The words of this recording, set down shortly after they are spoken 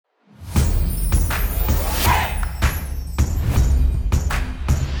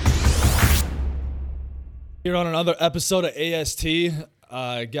Here on another episode of AST,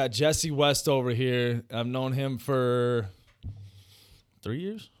 got Jesse West over here. I've known him for 3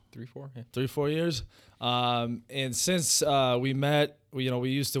 years, 4 years. And since we met, we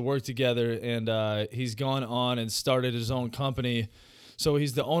used to work together, and he's gone on and started his own company. So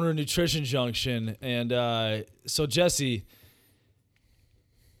he's the owner of Nutrition Junction. And so Jesse,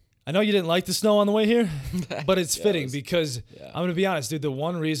 I know you didn't like the snow on the way here, but it's fitting because I'm going to be honest, dude, the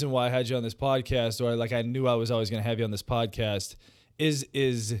one reason why I had you on this podcast, or like I knew I was always going to have you on this podcast,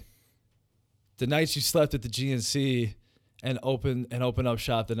 is the nights you slept at the GNC and open up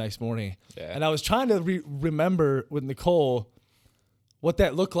shop the next morning. Yeah. And I was trying to remember with Nicole what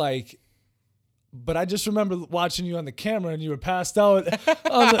that looked like, but I just remember watching you on the camera and you were passed out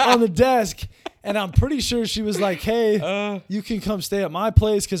on the desk. And I'm pretty sure she was like, hey, you can come stay at my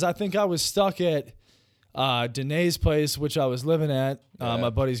place, because I think I was stuck at Danae's place, which I was living at, my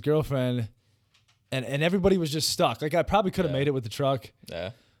buddy's girlfriend. And everybody was just stuck. Like, I probably could have made it with the truck.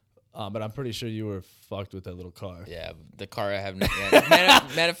 Yeah. But I'm pretty sure you were fucked with that little car. Yeah, the car I have now.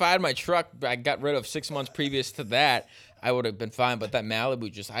 Man, if I had my truck I got rid of 6 months previous to that, I would have been fine. But that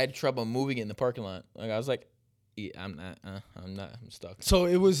Malibu, I had trouble moving it in the parking lot. Like, I was like, yeah, I'm stuck. So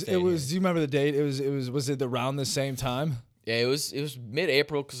it was, do you remember the date? Was it around the same time? Yeah, it was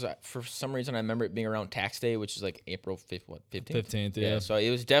mid-April, because for some reason I remember it being around tax day, which is like April 15th? 15th, yeah. So it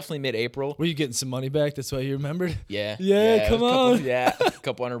was definitely mid-April. Were you getting some money back? That's why you remembered? Yeah. Yeah, come on. A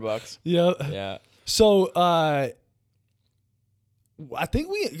couple $100. Yep. Yeah. So I think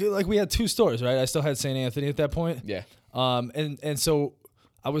we had two stores, right? I still had St. Anthony at that point. Yeah. And so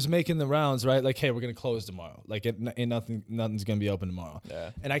I was making the rounds, right? Like, hey, we're gonna close tomorrow. Like, nothing's gonna be open tomorrow. Yeah.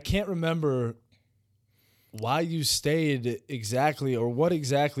 And I can't remember why you stayed exactly, or what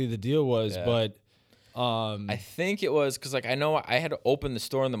exactly the deal was, but I think it was because, like, I know I had to open the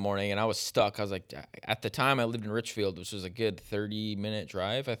store in the morning and I was stuck. I was like, at the time I lived in Richfield, which was a good 30-minute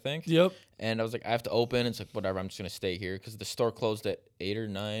drive, I think. Yep. And I was like, I have to open. It's like, whatever, I'm just gonna stay here, because the store closed at 8 or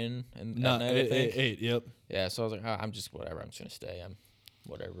 9 at night, I think. 8. Yep. Yeah. So I was like, I'm just whatever. I'm just gonna stay.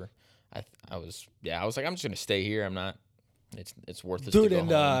 Whatever. I was like, I'm just gonna stay here. I'm not. It's worthless. Dude, to go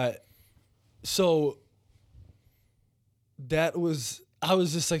home. So I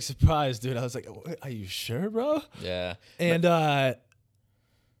was just like surprised, dude. I was like, are you sure, bro? Yeah. And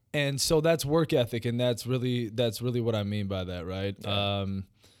so that's work ethic, and that's really what I mean by that, right? Yeah.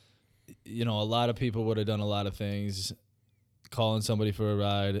 A lot of people would have done a lot of things, calling somebody for a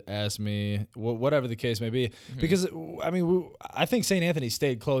ride, ask me, whatever the case may be. Mm-hmm. Because, I think St. Anthony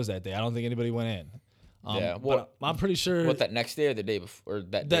stayed closed that day. I don't think anybody went in. Yeah, well, I'm pretty sure. What, that next day or the day before? Or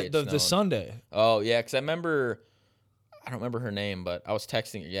that day the Sunday. Oh, yeah, because I don't remember her name, but I was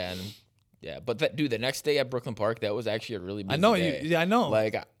texting her, but the next day at Brooklyn Park, that was actually a really busy day. I know.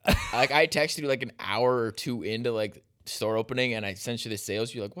 Like I texted you like an hour or two into like store opening, and I sent you the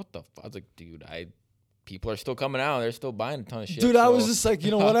sales. You're like, what the fuck? I was like, dude, people are still coming out. They're still buying a ton of shit. Dude, I was just like,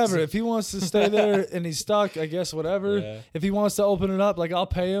 whatever. If he wants to stay there and he's stuck, I guess whatever. Yeah. If he wants to open it up, like, I'll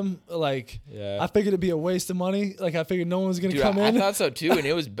pay him. Like, I figured it'd be a waste of money. Like, I figured no one was going to come in. I thought so too. And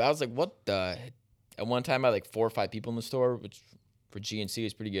I was like, what the? At one time, I had like 4 or 5 people in the store, which for GNC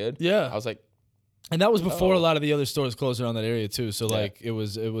is pretty good. Yeah. I was like, and that was before a lot of the other stores closed around that area too. So like it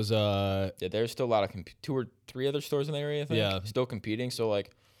was there's still a lot of 2 or 3 other stores in the area, I think. Yeah. Still competing. So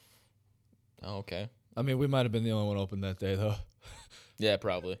like, okay. I mean, we might have been the only one open that day though. Yeah,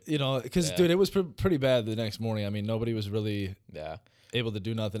 probably. Because dude, it was pretty bad the next morning. I mean, nobody was really able to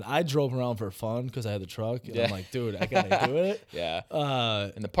do nothing. I drove around for fun because I had the truck, and I'm like, dude, I gotta do it. Yeah.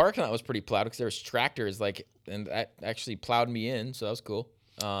 And the parking lot was pretty plowed because there was tractors, and that actually plowed me in, so that was cool.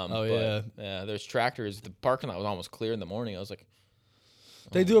 Yeah, there's tractors. The parking lot was almost clear in the morning. I was like,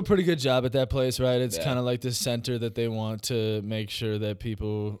 they do a pretty good job at that place, right? It's kind of like the center that they want to make sure that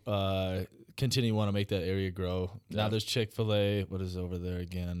people continue want to make that area grow. Now there's Chick-fil-A. What is over there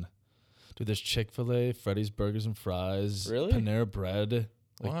again? Dude, there's Chick-fil-A, Freddy's Burgers and Fries, really? Panera Bread.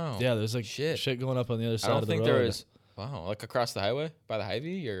 Like, wow. Yeah, there's like shit going up on the other side of the road. I don't think there is. Wow, like across the highway by the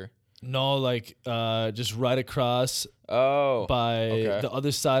Hy-Vee, or no, like just right across. Oh, by the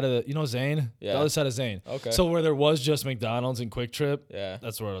other side of Zane. Yeah, the other side of Zane. Okay. So where there was just McDonald's and Quick Trip. Yeah,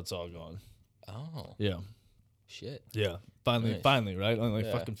 that's where it's all going. Oh. Yeah. Shit. Yeah. Finally, right? Only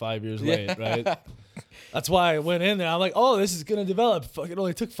like fucking 5 years late, right? That's why I went in there. I'm like, oh, this is gonna develop. Fucking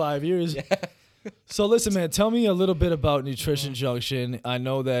only took 5 years. Yeah. So listen, man, tell me a little bit about Nutrition Junction. I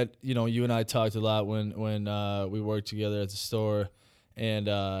know that you and I talked a lot when we worked together at the store, and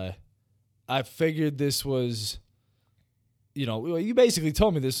I figured this was, you basically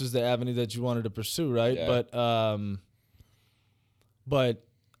told me this was the avenue that you wanted to pursue, right? Yeah. But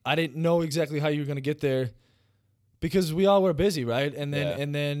I didn't know exactly how you were gonna get there. because we all were busy, right? And then Yeah.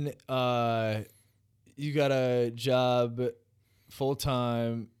 and then you got a job full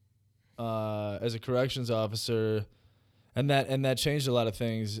time as a corrections officer, and that changed a lot of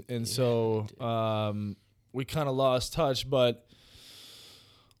things. And so we kind of lost touch, but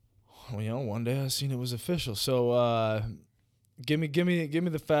one day I seen it was official. So give me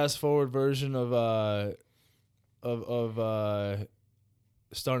the fast forward version of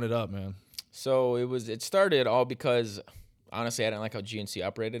starting it up, man. So it started all because honestly I didn't like how GNC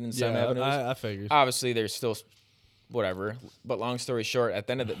operated in some avenues. I figured. Obviously there's still whatever, but long story short, at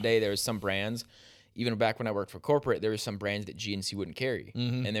the end of the day there was some brands, even back when I worked for corporate, there was some brands that GNC wouldn't carry.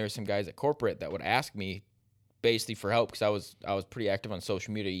 And there were some guys at corporate that would ask me basically for help, because I was pretty active on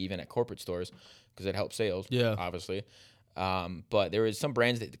social media even at corporate stores, because it helped sales, obviously. But there was some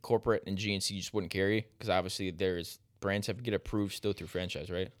brands that the corporate and GNC just wouldn't carry, because obviously there's brands have to get approved still through franchise,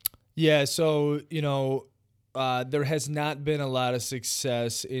 right? Yeah, so there has not been a lot of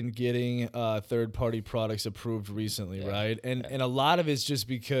success in getting third-party products approved recently, right? And a lot of it's just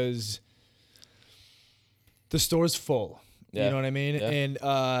because the store's full. You know what I mean? Yeah.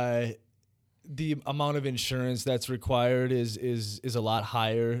 And the amount of insurance that's required is a lot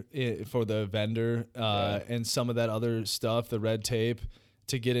higher for the vendor, and some of that other stuff, the red tape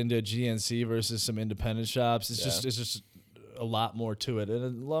to get into GNC versus some independent shops. It's just a lot more to it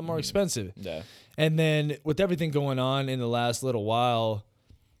and a lot more expensive. Yeah. And then with everything going on in the last little while,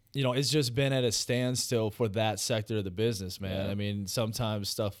 it's just been at a standstill for that sector of the business, man. Yeah. I mean, sometimes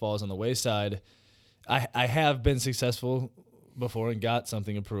stuff falls on the wayside. I have been successful before and got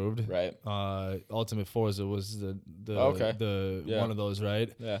something approved. Right. Ultimate Forza was the one of those,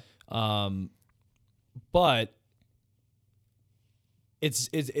 right? Yeah. But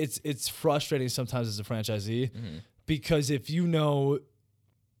it's frustrating sometimes as a franchisee, because if you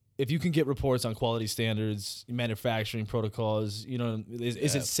can get reports on quality standards, manufacturing protocols,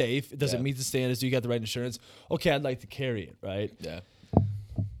 is it safe? Does it meet the standards? Do you got the right insurance? Okay, I'd like to carry it, right? Yeah.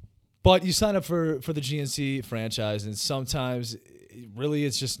 But you sign up for the GNC franchise, and sometimes really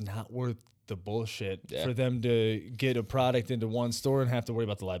it's just not worth the bullshit for them to get a product into one store and have to worry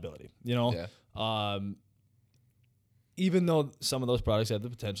about the liability, Yeah. Even though some of those products have the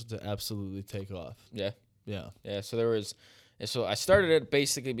potential to absolutely take off. Yeah. Yeah. Yeah. So I started it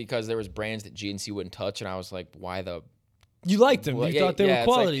basically because there was brands that GNC wouldn't touch, and I was like, why the... You liked them. Well, You thought they were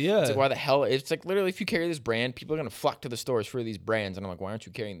quality, It's like, why the hell? It's like literally if you carry this brand, people are going to flock to the stores for these brands. And I'm like, why aren't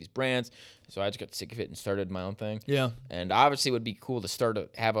you carrying these brands? So I just got sick of it and started my own thing. Yeah. And obviously it would be cool to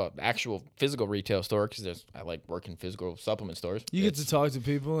have an actual physical retail store, because I like working physical supplement stores. You get to talk to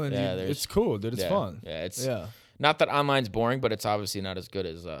people, and it's cool, dude. It's fun. Yeah. Not that online's boring, but it's obviously not as good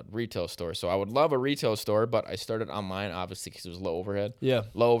as a retail store. So I would love a retail store, but I started online obviously because it was low overhead. Yeah.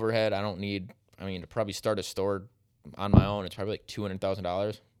 Low overhead. To probably start a store on my own, it's probably like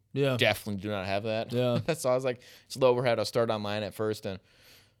 $200,000. Yeah. Definitely do not have that. Yeah. So I was like, it's low overhead. I'll start online at first, and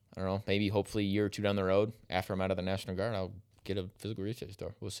I don't know, maybe hopefully a year or two down the road, after I'm out of the National Guard, I'll get a physical retail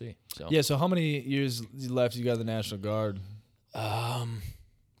store. We'll see. So Yeah. So how many years left you got in the National Guard?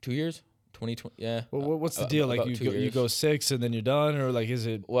 2 years. 2020. Yeah. Well, what's the deal? Like you go 6 and then you're done, or like is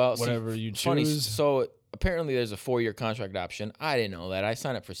it whatever you choose? Funny. So apparently there's a 4-year contract option. I didn't know that. I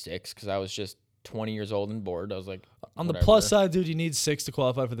signed up for 6 because I was just 20 years old and bored. I was like, on the plus side, dude, you need 6 to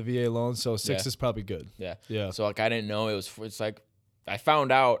qualify for the VA loan, so 6 is probably good. Yeah. Yeah. So like I didn't know it's like I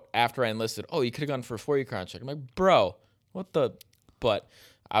found out after I enlisted. Oh, you could have gone for a 4-year contract. I'm like, bro, what the? But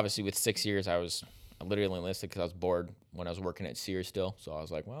obviously with 6 years, I literally enlisted because I was bored when I was working at Sears still. So I was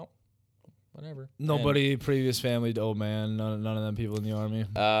like, well, whatever. Nobody, previous family, old man, none of them people in the Army.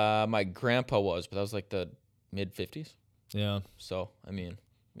 My grandpa was, but that was like the mid 50s. Yeah. So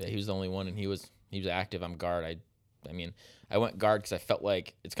he was the only one, and he was active. I'm guard. I went guard because I felt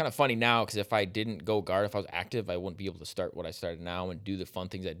like it's kind of funny now, because if I didn't go guard, if I was active, I wouldn't be able to start what I started now and do the fun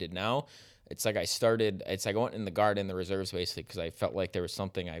things I did now. It's like I went in the guard and the reserves basically because I felt like there was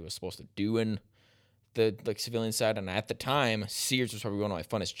something I was supposed to do in the civilian side. And at the time, Sears was probably one of my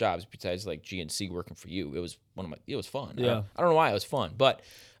funnest jobs besides like GNC working for you. It was fun. Yeah. I don't know why it was fun, but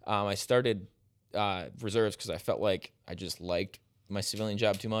I started reserves because I felt like I just liked my civilian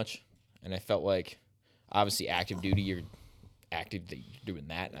job too much, and I felt like obviously active duty, you're active doing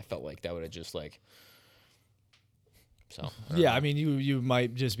that, and I felt like that would have just like. So yeah, I mean, you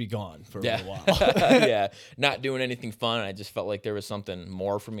might just be gone for a little while. Yeah, not doing anything fun. I just felt like there was something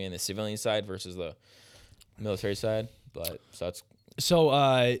more for me in the civilian side versus the military side. But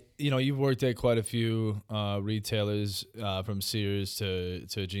you've worked at quite a few retailers, from Sears to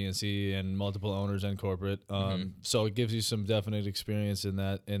GNC, and multiple owners and corporate. So it gives you some definite experience in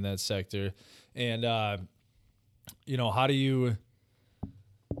that sector. And how do you?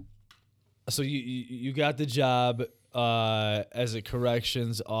 So you got the job as a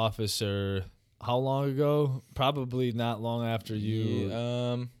corrections officer. How long ago? Probably not long after you.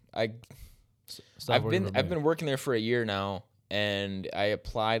 I've been working there for a year now, and I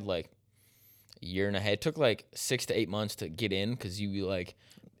applied like a year and a half. It took like 6 to 8 months to get in because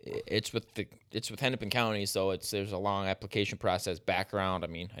it's with Hennepin County, so there's a long application process. Background. I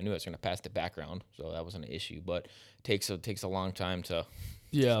mean, I knew I was going to pass the background, so that wasn't an issue. But it takes a long time to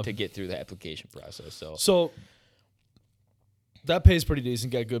get through the application process. So that pays pretty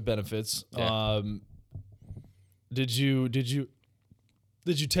decent. Got good benefits. Yeah. Did you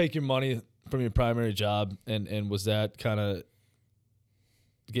take your money from your primary job and was that kind of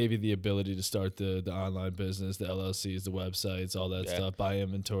gave you the ability to start the online business, the LLCs, the websites, all that stuff, buy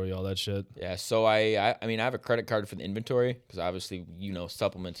inventory, all that shit? Yeah. So I have a credit card for the inventory because obviously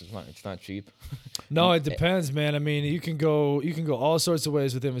supplements it's not cheap. No, it depends, man. I mean, you can go all sorts of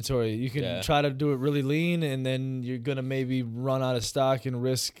ways with inventory. You can try to do it really lean, and then you're gonna maybe run out of stock and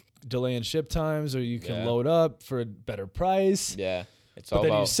risk delaying ship times, or you can load up for a better price. Yeah, but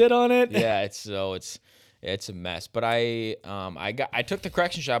then you sit on it. Yeah, it's a mess. But I took the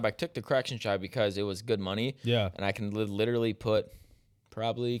correction job. I took the correction job because it was good money. Yeah, and I can literally put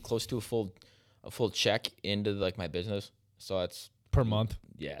probably close to a full check into like my business. So that's per month.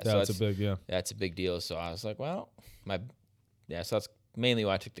 Yeah, so that's a big deal. So I was like, well, so that's mainly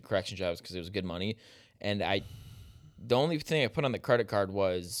why I took the correction job, because it was good money, and the only thing I put on the credit card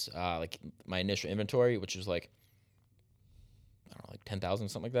was like my initial inventory, which was like, I don't know, like 10,000,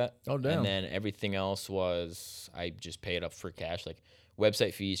 something like that. Oh damn! And then everything else was I just paid up for cash, like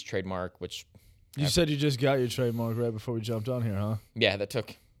website fees, trademark, which you said you just got your trademark right before we jumped on here, huh? Yeah, it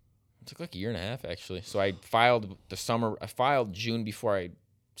took like a year and a half actually. So I filed June before I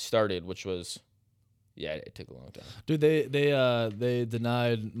started, which was, it took a long time. Dude, they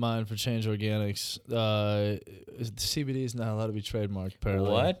denied mine for Change Organics. CBD is not allowed to be trademarked,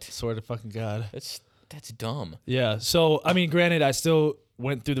 apparently. What? Swear to fucking God. That's dumb. Yeah. So I mean, granted, I still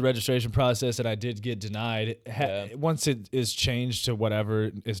went through the registration process and I did get denied. Once it is changed to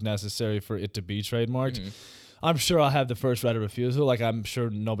whatever is necessary for it to be trademarked. Mm-hmm. I'm sure I'll have the first right of refusal. Like, I'm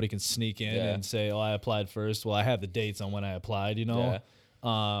sure nobody can sneak in and say, "Oh, I applied first." Well, I have the dates on when I applied. Yeah.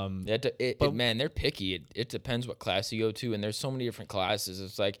 Man, they're picky. It depends what class you go to, and there's so many different classes.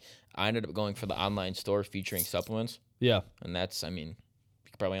 It's like I ended up going for the online store featuring supplements. Yeah, and that's, I mean, you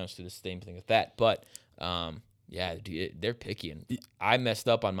could probably do the same thing with that, but they're picky, and I messed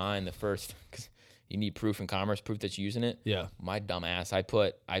up on mine the first because you need proof in commerce, proof that you're using it. Yeah, my dumb ass, I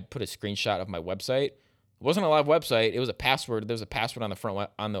put a screenshot of my website. It wasn't a live website. It was a password. There was a password on the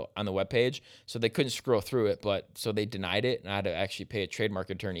front on the web page, so they couldn't scroll through it. But so they denied it, and I had to actually pay a trademark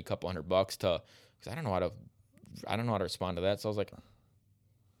attorney a couple $100 because I don't know how to respond to that. So I was like,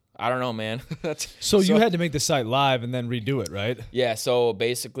 I don't know, man. So you had to make the site live and then redo it, right? Yeah. So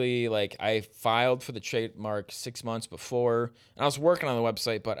basically, like, I filed for the trademark 6 months before, and I was working on the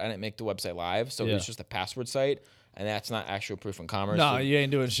website, but I didn't make the website live, so it was just a password site. And that's not actual proof in commerce. No, you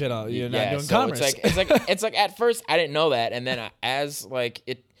ain't doing shit on. You're not doing commerce. It's like at first I didn't know that, and then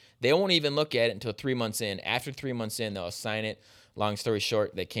they won't even look at it until 3 months in. After 3 months in, they'll assign it. Long story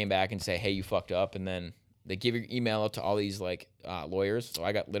short, they came back and say, "Hey, you fucked up," and then they give your email out to all these lawyers. So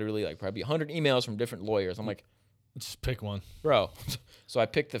I got literally like probably 100 emails from different lawyers. I'm like, just pick one, bro. So I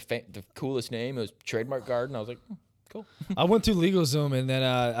picked the coolest name. It was Trademark Garden. I was like, cool. I went through LegalZoom, and then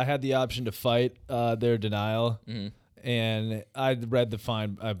I had the option to fight their denial. Mm-hmm. And I read the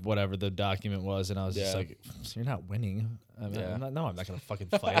fine, whatever the document was, and I was just like, so "You're not winning. I'm not going to fucking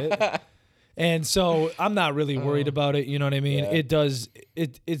fight it." And so I'm not really worried about it. You know what I mean? Yeah.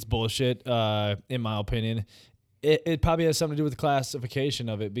 It's bullshit, in my opinion. It probably has something to do with the classification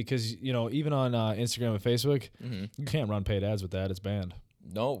of it because, even on Instagram and Facebook, you can't run paid ads with that. It's banned.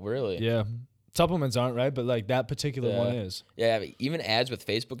 No, really? Yeah. Supplements aren't, right? But like that particular one is. Yeah, even ads with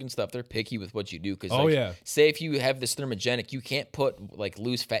Facebook and stuff, they're picky with what you do. Cause say if you have this thermogenic, you can't put like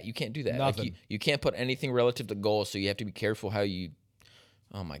loose fat. You can't do that. Nothing. Like you can't put anything relative to goals, so you have to be careful how you.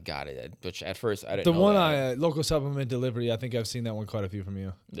 Oh my God! Which at first I didn't know. The one local supplement delivery, I think I've seen that one quite a few from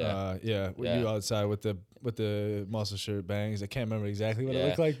you. Yeah. You outside with the muscle shirt bangs. I can't remember exactly what it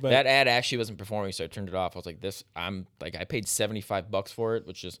looked like, but that ad actually wasn't performing, so I turned it off. I was like, I paid $75 for it,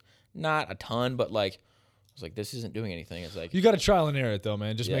 which is not a ton, but like, I was like, this isn't doing anything. It's like, you got to trial and error it though,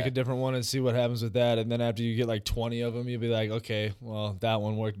 man. Just make a different one and see what happens with that. And then after you get like 20 of them, you'll be like, okay, well, that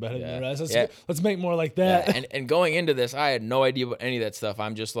one worked better than the rest. Let's make more like that. Yeah. And going into this, I had no idea about any of that stuff.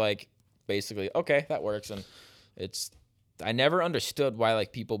 I'm just like, basically, okay, that works. And I never understood why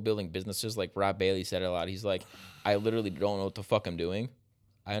like people building businesses, like Rob Bailey said it a lot. He's like, I literally don't know what the fuck I'm doing.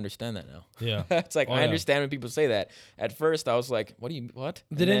 I understand that now. Yeah. It's like, Oh, I yeah. understand when people say that. At first, I was like, what? And Did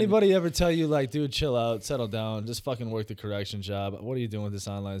then- anybody ever tell you, like, dude, chill out, settle down, just fucking work the correction job? What are you doing with this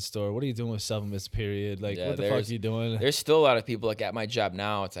online store? What are you doing with supplements, period? Like, Yeah, what the fuck are you doing? There's still a lot of people, like, at my job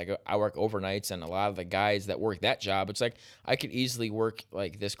now. It's like I work overnights, and a lot of the guys that work that job, it's like I could easily work,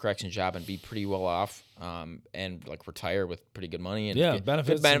 like, this correction job and be pretty well off and, like, retire with pretty good money. And Yeah, good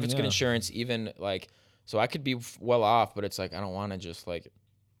benefits benefits, and, good yeah. insurance, even, like, so I could be well off, but it's like I don't want to just, like,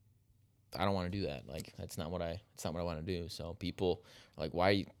 I don't want to do that. Like, that's not what I want to do. So people are like, why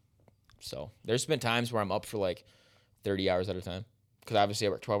are you? So there's been times where I'm up for like 30 hours at a time because obviously I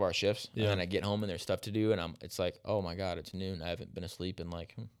work 12-hour shifts Yeah. and then I get home and there's stuff to do and it's like, oh my God, it's noon. I haven't been asleep in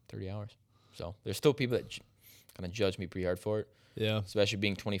like 30 hours. So there's still people that kind of judge me pretty hard for it, Yeah. especially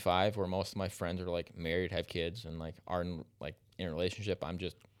being 25 where most of my friends are like married, have kids and like are in a relationship. I'm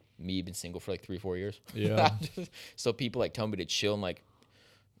just me, been single for like 3-4 years. Yeah. So people like tell me to chill and like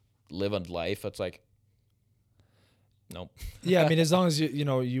live a life. It's like, nope. Yeah, I mean, as long as you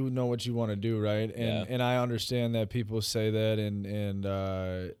know what you want to do, right? And Yeah. and I understand that people say that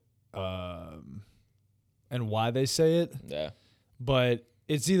and why they say it, Yeah. but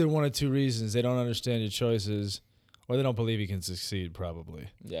it's either one of two reasons: they don't understand your choices, or they don't believe you can succeed. Probably.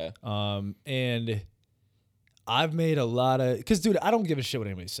 Yeah. And I've made a lot of because, dude, I don't give a shit what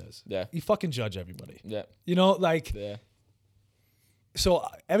anybody says. Yeah. You fucking judge everybody. Yeah. You know, like. Yeah. So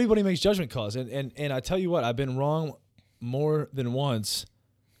everybody makes judgment calls, and I tell you what, I've been wrong more than once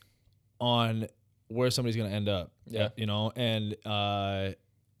on where somebody's going to end up. Yeah. You know, and a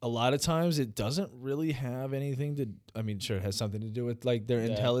lot of times it doesn't really have anything to. I mean, sure, it has something to do with like their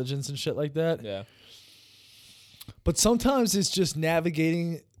intelligence and shit like that. Yeah. But sometimes it's just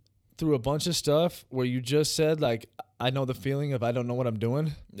navigating through a bunch of stuff where you just said like, I know the feeling of I don't know what I'm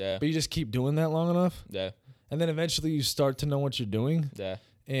doing, Yeah. but you just keep doing that long enough. Yeah. And then eventually you start to know what you're doing. Yeah.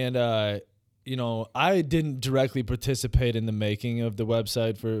 And, you know, I didn't directly participate in the making of the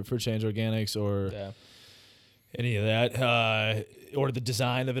website for Change Organics or Yeah. any of that, or the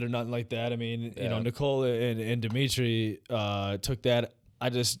design of it or nothing like that. I mean, you know, Yeah. Nicole and Dimitri took that. I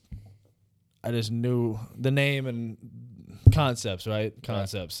just knew the name and concepts, right?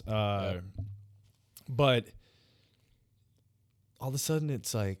 Concepts. But all of a sudden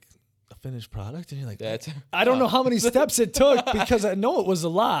it's like a finished product and you're like, That's I don't know how many steps it took because I know it was a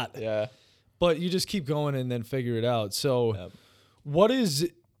lot, Yeah. but you just keep going and then figure it out. So Yep.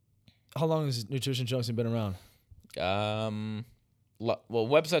 how long has Nutrition Junction been around? Well,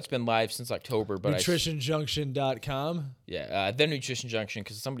 website's been live since October, but NutritionJunction.com. the Nutrition Junction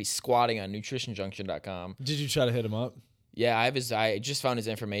because somebody's squatting on NutritionJunction.com. Did you try to hit him up? Yeah, I just found his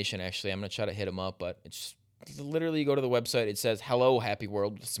information actually. I'm gonna try to hit him up, but it's literally you go to the website. It says "Hello, Happy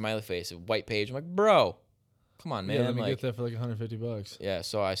World" with a smiley face, a white page. I'm like, bro, come on, man. Yeah, let me like, get that for like $150. yeah.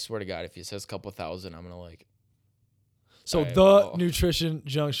 So I swear to God, if it says a couple thousand, I'm gonna like, So Alright, the well.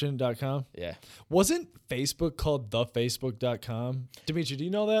 NutritionJunction.com. yeah. Wasn't Facebook called thefacebook.com? Dimitri, do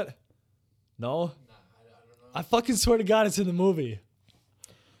you know that? No? I don't know. I fucking swear to God it's in the movie.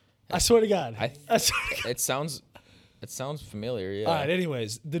 I swear to God. I swear to God. It sounds familiar. Yeah. All right,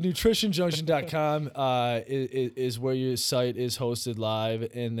 anyways, the nutritionjunction.com is where your site is hosted live.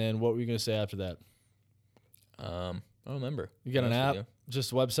 And then what were you going to say after that? I don't remember. You got an Honest app? with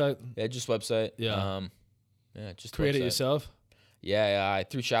Just a website? you. Yeah, just website. Yeah. Yeah, just Create it website. yourself? Yeah,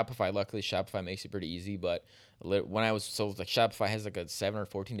 through Shopify. Luckily, Shopify makes it pretty easy. But when I was Shopify has like a 7 or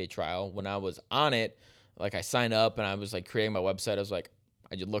 14-day trial. When I was on it, like I signed up and I was like creating my website. I was like,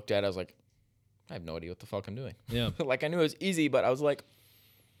 I just looked at it. I was like, I have no idea what the fuck I'm doing. Yeah. Like I knew it was easy, but I was like,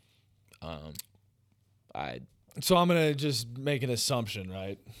 So I'm going to just make an assumption,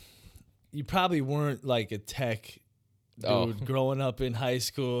 right? You probably weren't like a tech dude Oh. growing up in high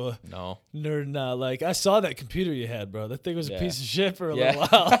school, no. nerding out. Like, I saw that computer you had, bro. That thing was a Yeah. piece of shit for a Yeah.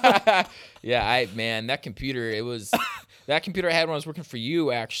 little while. Yeah, that computer, that computer I had when I was working for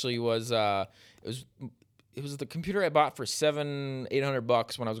you actually was it was the computer I bought for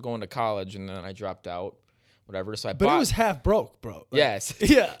 $700-800 when I was going to college and then I dropped out, whatever. So But it was half broke, bro. Like, yes.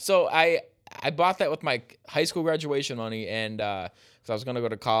 Yeah. So I bought that with my high school graduation money and because I was going to go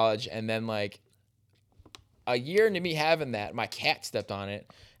to college and then like a year into me having that, my cat stepped on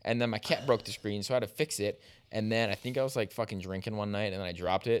it and then my cat broke the screen, so I had to fix it. And then I think I was like fucking drinking one night and then I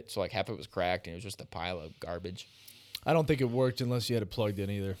dropped it. So like half of it was cracked and it was just a pile of garbage. I don't think it worked unless you had it plugged in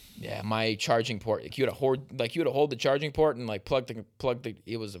either. Yeah, my charging port. Like you had to hold the charging port and like plug the.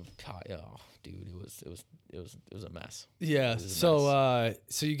 It was dude, it was a mess. Yeah. It was a So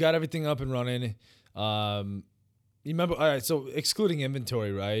so you got everything up and running. You remember? All right, so excluding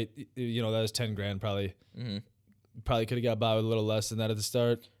inventory, right? You know, that was 10 grand probably. Mm-hmm. Probably could have got by with a little less than that at the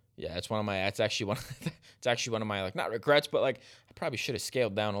start. Yeah, it's actually one. It's actually one of my like not regrets, but like I probably should have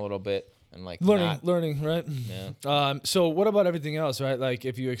scaled down a little bit and like Learning, right? Yeah. So what about everything else, right? Like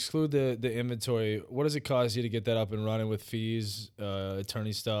if you exclude the inventory, what does it cost you to get that up and running with fees,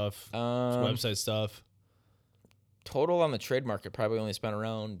 attorney stuff, website stuff? Total on the trade market, probably only spent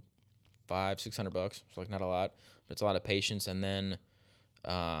around $500-$600. So like not a lot, but it's a lot of patience. And then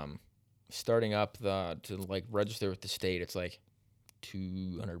starting up to like register with the state, it's like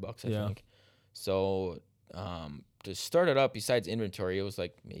 $200, I think. So to start it up, besides inventory, it was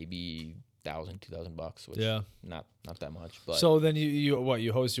like maybe $1,000-$2,000, which not that much. But so then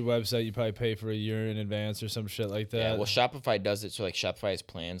you host your website, you probably pay for a year in advance or some shit like that. Yeah, well, Shopify does it. So like Shopify has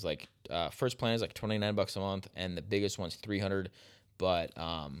plans. Like first plan is like $29 a month, and the biggest one's $300. But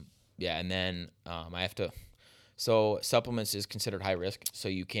yeah, and then I have to. So supplements is considered high risk, so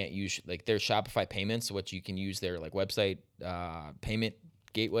you can't use like there's Shopify payments, which you can use their like website payment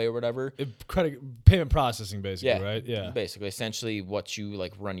gateway or whatever. Credit payment processing, basically, right? Yeah. Basically, essentially what you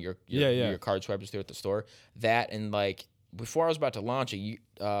like run your card swipers through at the store. That and like before I was about to launch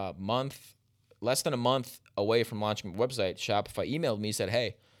less than a month away from launching my website, Shopify emailed me, said,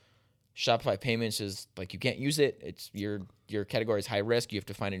 "Hey, Shopify payments is like you can't use it. It's your category is high risk. You have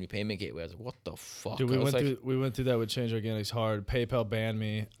to find a new payment gateway." I was like, "What the fuck?" Dude, we went through that with Change Organics hard. PayPal banned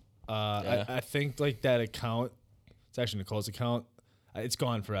me. I think like that account, it's actually Nicole's account. It's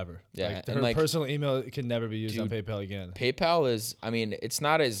gone forever. Yeah, like, her personal email can never be used on PayPal again. PayPal is, I mean, it's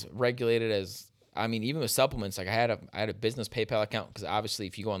not as regulated as, I mean, even with supplements. Like I had a business PayPal account because obviously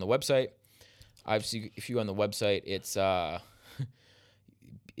if you go on the website, it's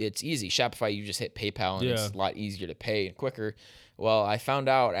it's easy. Shopify, you just hit PayPal and it's a lot easier to pay and quicker. Well, I found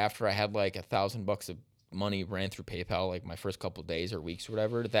out after I had like $1,000 of money ran through PayPal, like my first couple of days or weeks or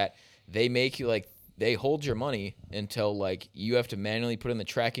whatever, that they make you like, they hold your money until like you have to manually put in the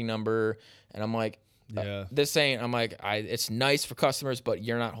tracking number. And I'm like, it's nice for customers, but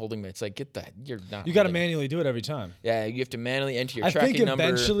you're not holding it. It's like, you got to manually do it every time. Yeah. You have to manually enter your tracking number. I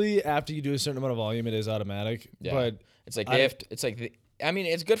think eventually after you do a certain amount of volume, it is automatic. Yeah. But it's like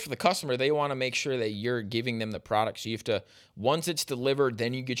it's good for the customer. They want to make sure that you're giving them the product. So you have to, once it's delivered,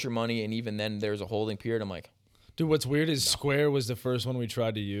 then you get your money. And even then there's a holding period. I'm like, dude, what's weird is Square was the first one we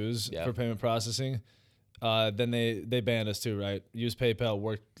tried to use for payment processing. Then they banned us too, right? Use PayPal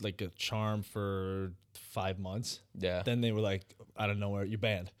worked like a charm for 5 months. Yeah. Then they were like, out of nowhere, you're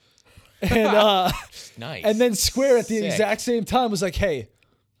banned. And nice. And then Square at the exact same time was like, hey,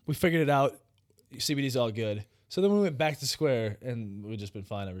 we figured it out. CBD's all good. So then we went back to Square, and we've just been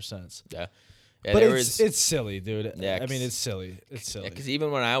fine ever since. Yeah. But it's silly, dude. Yeah, I mean, it's silly. It's silly. Because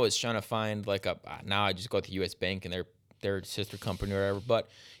even when I was trying to find like now I just go to U.S. Bank and their sister company or whatever. But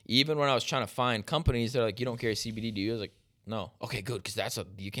even when I was trying to find companies, they're like, "You don't carry CBD, do you?" I was like, "No." Okay, good, because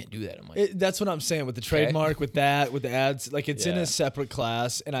you can't do that. I'm like, that's what I'm saying with the trademark, with the ads. Like it's in a separate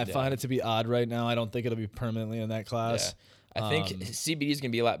class, and I find it to be odd right now. I don't think it'll be permanently in that class. Yeah. I think CBD is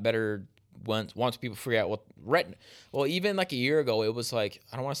gonna be a lot better once people figure out what well, even like a year ago, it was like,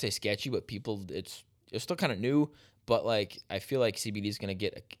 I don't want to say sketchy, but it's still kind of new. But like I feel like CBD is gonna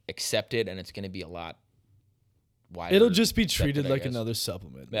get accepted, and it's gonna be a lot wider. It'll just be treated like another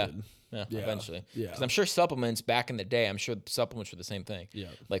supplement. Yeah. Eventually. Yeah. Because I'm sure supplements back in the day, I'm sure supplements were the same thing. Yeah.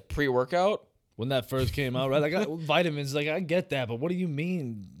 Like pre-workout. When that first came out, right? Like vitamins, like I get that, but what do you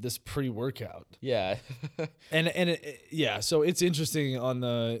mean this pre-workout? Yeah. So it's interesting on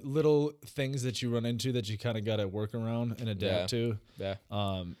the little things that you run into that you kind of got to work around and adapt to. Yeah.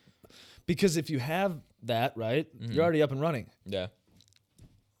 Because if you have that, right, you're already up and running. Yeah.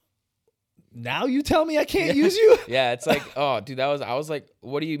 Now you tell me I can't use you? Yeah, it's like, oh, dude, I was like,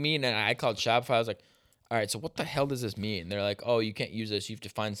 what do you mean? And I called Shopify. I was like, all right, so what the hell does this mean? They're like, oh, you can't use this. You have to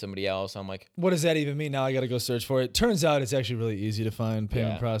find somebody else. I'm like, what does that even mean? Now I got to go search for it. Turns out it's actually really easy to find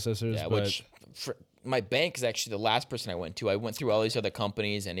payment processors. Yeah, which my bank is actually the last person I went to. I went through all these other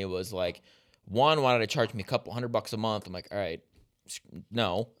companies, and it was like, one wanted to charge me a couple $100 a month. I'm like, all right,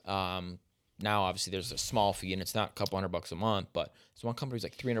 no. Now, obviously, there's a small fee, and it's not a couple $100 a month, but this one company's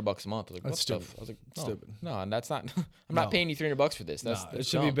like $300 a month. I was like, that's stupid. I was like, stupid. No, and that's not. I'm not paying you $300 for this. It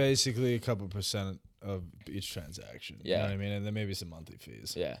should be basically a couple % of each transaction. Yeah, you know what I mean, and then maybe some monthly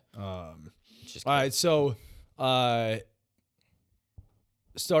fees. Yeah. All right, so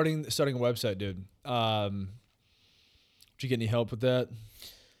starting a website, dude. Did you get any help with that?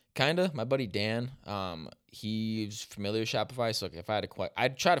 Kinda. My buddy Dan, he's familiar with Shopify, so like if I had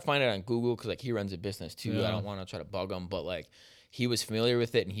I'd try to find it on Google because like he runs a business too. Yeah. I don't want to try to bug him, but like he was familiar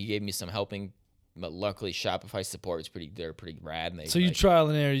with it and he gave me some helping But luckily, Shopify support is they're pretty rad. And so you trial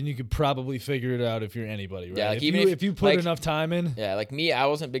and error, and you could probably figure it out if you're anybody, right? Yeah, like if you put enough time in. Yeah, like me, I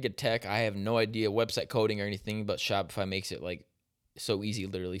wasn't big at tech. I have no idea website coding or anything, but Shopify makes it like so easy.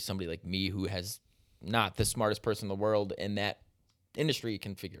 Literally, somebody like me who has not the smartest person in the world in that industry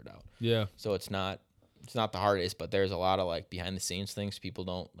can figure it out. Yeah. So it's not the hardest, but there's a lot of like behind the scenes things people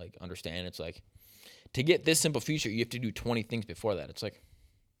don't like understand. It's like to get this simple feature, you have to do 20 things before that. It's like,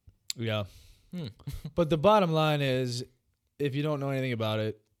 yeah. But the bottom line is, if you don't know anything about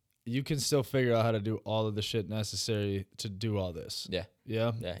it, you can still figure out how to do all of the shit necessary to do all this. Yeah.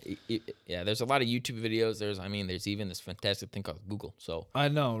 Yeah. Yeah. Yeah. There's a lot of YouTube videos. There's even this fantastic thing called Google. So I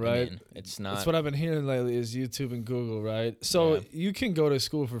know, right? I mean, it's not. That's what I've been hearing lately is YouTube and Google, right? So you can go to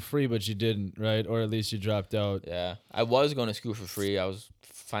school for free, but you didn't, right? Or at least you dropped out. Yeah. I was going to school for free. I was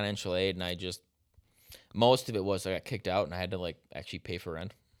financial aid, and most of it was I got kicked out, and I had to like actually pay for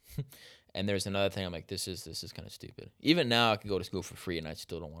rent. And there's another thing. I'm like, this is kind of stupid. Even now, I could go to school for free, and I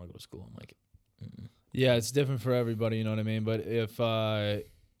still don't want to go to school. I'm like, yeah, it's different for everybody. You know what I mean? But if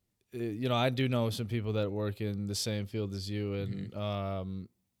you know, I do know some people that work in the same field as you, and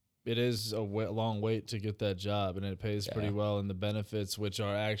it is a long wait to get that job, and it pays pretty well, and the benefits, which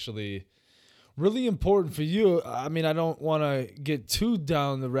are actually really important for you. I mean, I don't want to get too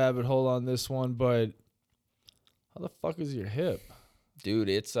down the rabbit hole on this one, but how the fuck is your hip? Dude,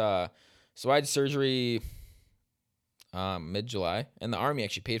 it's so I had surgery mid-July, and the Army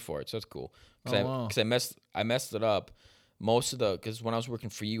actually paid for it, so that's cool. Because I messed it up because when I was working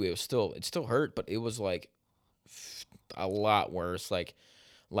for you, it still hurt, but it was like a lot worse. Like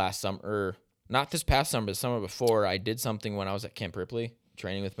last summer, not this past summer, but the summer before, I did something when I was at Camp Ripley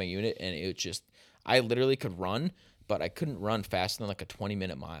training with my unit, and it just I literally could run, but I couldn't run faster than like a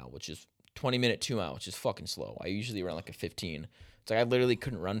 20-minute mile, which is 20-minute 2 mile, which is fucking slow. I usually run like a 15. It's like I literally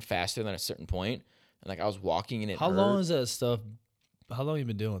couldn't run faster than a certain point, and like I was walking and it How hurt. long is that stuff? How long have you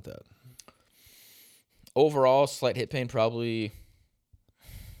been dealing with that? Overall, slight hip pain, probably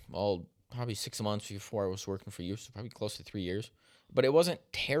 6 months before I was working for you, so probably close to 3 years. But it wasn't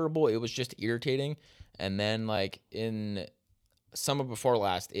terrible. It was just irritating. And then like in summer before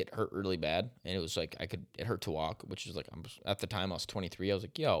last, it hurt really bad, and it was like it hurt to walk, which is like at the time I was 23. I was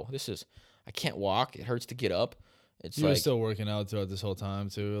like, yo, I can't walk. It hurts to get up. You were still working out throughout this whole time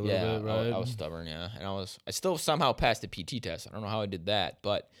too, a little bit, right? I was stubborn, yeah, and I still somehow passed the PT test. I don't know how I did that,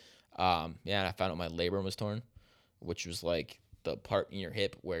 but and I found out my labrum was torn, which was like the part in your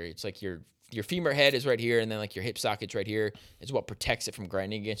hip where it's like your femur head is right here, and then like your hip socket's right here. It's what protects it from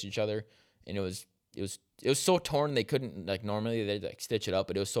grinding against each other, and it was so torn they couldn't like normally they'd like stitch it up,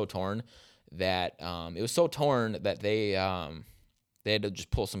 but it was so torn that they had to just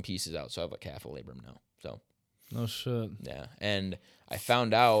pull some pieces out. So I have like half a labrum now. So. No shit. Yeah, and I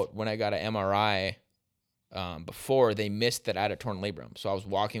found out when I got an MRI before they missed that I had a torn labrum. So I was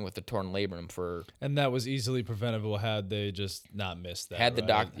walking with a torn labrum and that was easily preventable had they just not missed that. Had the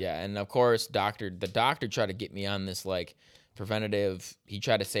doctor, yeah, and of course the doctor tried to get me on this like preventative. He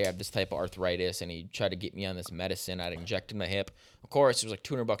tried to say I have this type of arthritis, and he tried to get me on this medicine. I'd inject in my hip. Of course, it was like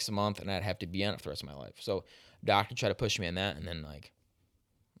 $200 a month, and I'd have to be on it for the rest of my life. So doctor tried to push me on that, and then like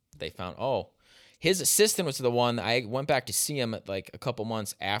they found his assistant was the one. I went back to see him at like a couple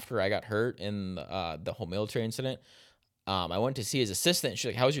months after I got hurt in the whole military incident. I went to see his assistant. She's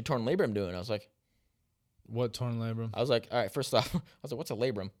like, "How's your torn labrum doing?" I was like, "What torn labrum?" I was like, "All right, first off," I was like, "What's a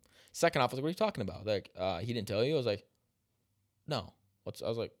labrum?" Second off, I was like, "What are you talking about?" Like, he didn't tell you. I was like, "No." I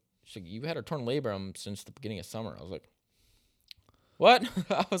was like, she's like, "You had a torn labrum since the beginning of summer." I was like, "What?"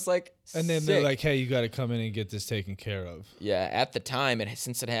 I was like, and then they're like, "Hey, you got to come in and get this taken care of." Yeah, at the time, and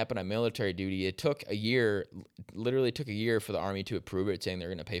since it happened on military duty, it took a year. Literally took a year for the Army to approve it, saying they're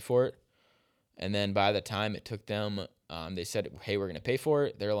going to pay for it. And then by the time it took them, they said, "Hey, we're going to pay for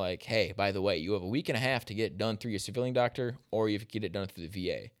it." They're like, "Hey, by the way, you have a week and a half to get it done through your civilian doctor, or you get it done through the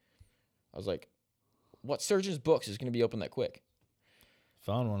VA." I was like, "What surgeon's books is going to be open that quick?"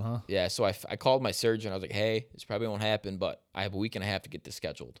 Found one, huh? Yeah, so I called my surgeon. I was like, "Hey, this probably won't happen, but I have a week and a half to get this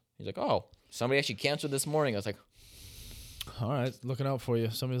scheduled." He's like, "Oh, somebody actually canceled this morning." I was like, "All right, looking out for you.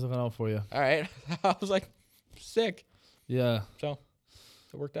 Somebody's looking out for you." All right. I was like, sick. Yeah. So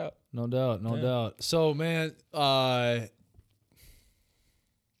it worked out. No doubt. So, man, for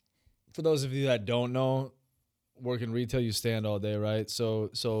those of you that don't know, work in retail, you stand all day, right?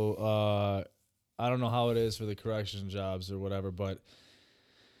 So I don't know how it is for the correction jobs or whatever, but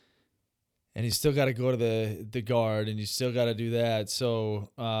and you still got to go to the guard, and you still got to do that. So,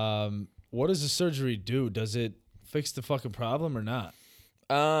 what does the surgery do? Does it fix the fucking problem or not?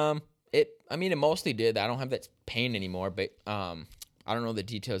 It mostly did. I don't have that pain anymore, but I don't know the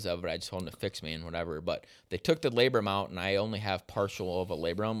details of it. I just told them to fix me and whatever. But they took the labrum out, and I only have partial of a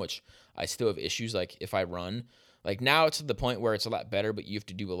labrum, which I still have issues. Like if I run, like now it's to the point where it's a lot better, but you have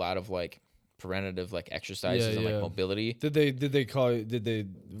to do a lot of like preventative like exercises and like mobility. Did they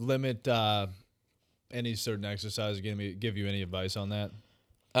limit any certain exercise? Give you any advice on that?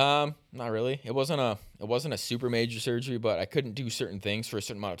 Not really. It wasn't a super major surgery, but I couldn't do certain things for a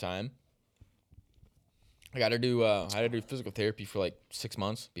certain amount of time. I had to do physical therapy for like 6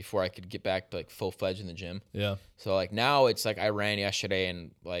 months before I could get back to like full-fledged in the gym. Yeah. So like now it's like I ran yesterday,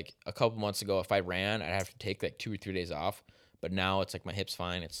 and like a couple months ago, if I ran, I'd have to take like 2 or 3 days off. But now it's like my hip's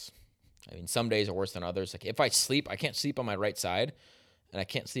fine. Some days are worse than others. Like if I sleep, I can't sleep on my right side, and I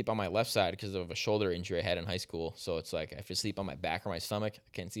can't sleep on my left side because of a shoulder injury I had in high school. So it's like I have to sleep on my back or my stomach. I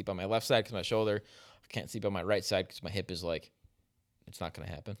can't sleep on my left side because of my shoulder. I can't sleep on my right side because my hip is like, it's not going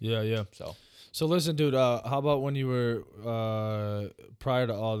to happen. Yeah. So listen, dude, how about when you were prior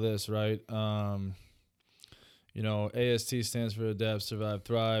to all this, right? AST stands for Adapt, Survive,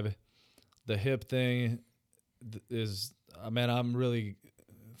 Thrive. The hip thing is, I'm really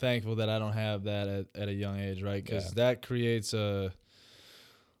thankful that I don't have that at a young age, right? Because that creates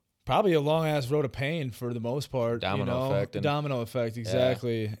probably a long ass road of pain for the most part. Domino effect,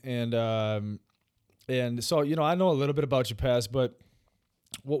 exactly. Yeah. And so I know a little bit about your past, but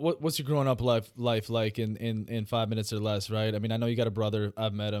what's your growing up life like in 5 minutes or less, right? I mean, I know you got a brother.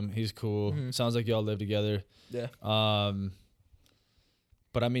 I've met him. He's cool. Mm-hmm. Sounds like y'all live together. Yeah.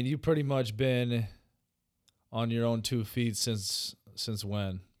 But I mean, you've pretty much been on your own 2 feet since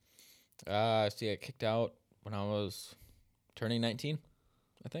when? I kicked out when I was turning 19,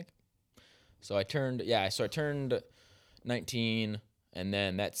 I think. So I turned 19, and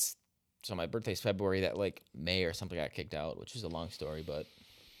then so my birthday's February. That like May or something I got kicked out, which is a long story, but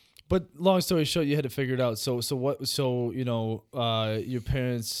long story short, you had to figure it out. So your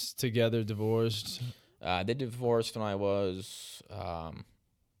parents together, divorced? They divorced when I was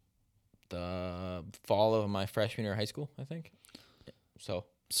the fall of my freshman year of high school, I think.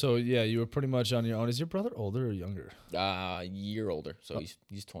 So yeah, you were pretty much on your own. Is your brother older or younger? A year older. So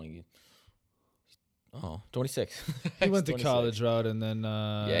he's 20. 26. He went the college route, and then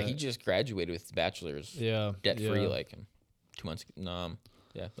he just graduated with his bachelor's. Yeah, debt free, like 2 months.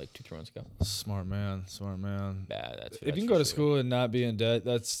 Like 2-3 months ago. Smart man. Yeah, if you can go to school and not be in debt,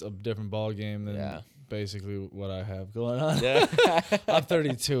 that's a different ball game than basically what I have going on. Yeah. I'm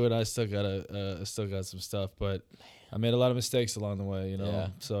 32 and I still got some stuff, but I made a lot of mistakes along the way, Yeah.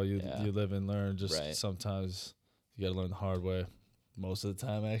 So you live and learn. Just sometimes you got to learn the hard way. Most of the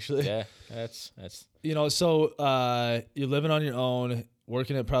time, actually. Yeah, that's. So you're living on your own,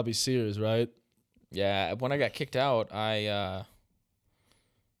 working at probably Sears, right? Yeah. When I got kicked out, where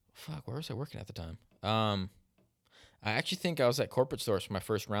was I working at the time? I actually think I was at corporate stores for my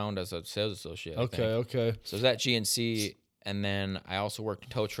first round as a sales associate. Okay. So I was at GNC, and then I also worked a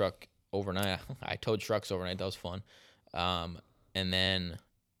tow truck overnight. I towed trucks overnight. That was fun. And then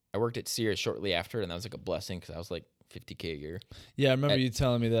I worked at Sears shortly after, and that was like a blessing because I was like $50K a year. Yeah, I remember you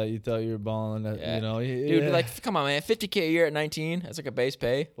telling me that you thought you were balling. Dude, like, come on, man, $50K a year at 19. That's like a base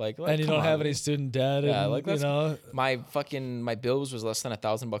pay. Like and you don't have any student debt. Yeah, and, like my bills was less than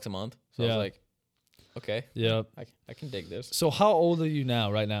 $1,000 a month. So I was like, okay, yeah, I can dig this. So how old are you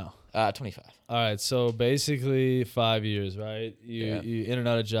now? Right now? 25. All right, so basically 5 years, right? You in and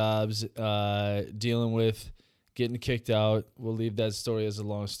out of jobs, dealing with getting kicked out. We'll leave that story as a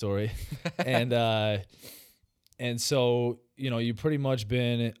long story, and so you pretty much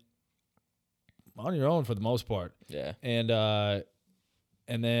been on your own for the most part. Yeah. And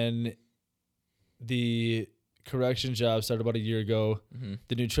then the correction job started about a year ago. Mm-hmm.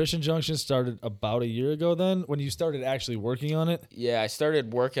 The nutrition junction started about a year ago then, when you started actually working on it? Yeah, I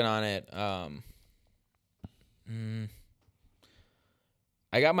started working on it. I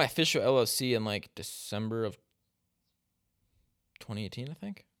got my official LLC in like December of 2018, I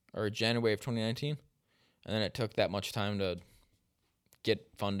think, or January of 2019. And then it took that much time to get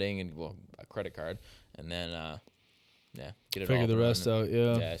funding and a credit card, and then get it figure the rest out.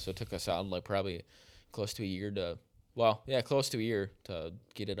 Yeah, so it took us out like probably close to a year to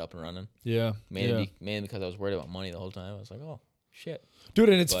get it up and running. Yeah, mainly because I was worried about money the whole time. I was like, oh shit, dude.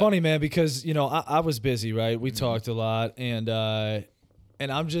 And it's funny, man, because I was busy, right? We talked a lot, and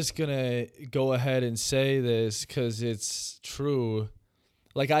I'm just gonna go ahead and say this because it's true.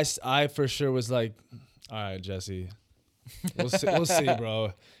 Like I for sure was like, all right, Jesse, we'll see,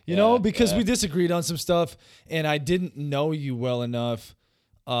 bro. You know, because we disagreed on some stuff, and I didn't know you well enough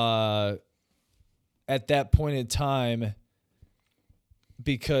at that point in time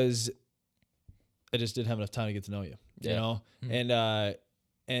because I just didn't have enough time to get to know you. you know?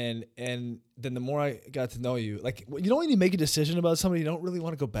 And then the more I got to know you, like, you know, when you make a decision about somebody, you don't really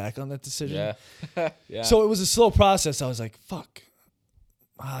want to go back on that decision. Yeah. So it was a slow process. I was like, fuck.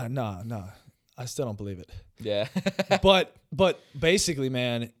 No. I still don't believe it. Yeah. but basically,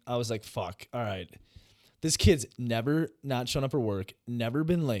 man, I was like, fuck. All right. This kid's never not shown up for work, never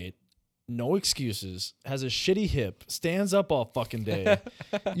been late, no excuses, has a shitty hip, stands up all fucking day,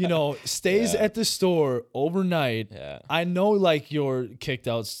 you know, stays at the store overnight. Yeah. I know, like, your kicked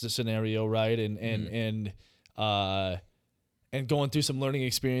out scenario, right? And going through some learning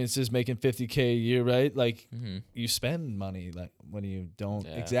experiences, making $50K a year, right? Like, you spend money, like, when you don't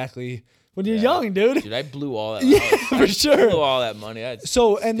exactly when you're young, dude. Dude, I blew all that. Yeah, for sure. Blew all that money.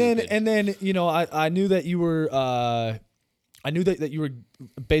 So and then you know, I knew that you were I knew that you were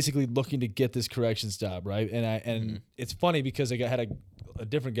basically looking to get this corrections job, right? And it's funny because I had a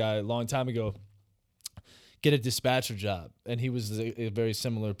different guy a long time ago get a dispatcher job, and he was a very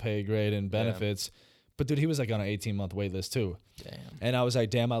similar pay grade and benefits. But dude, he was like on an 18-month wait list too. Damn. And I was like,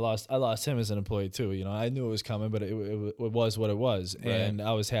 damn, I lost him as an employee too. You know, I knew it was coming, but it was what it was, and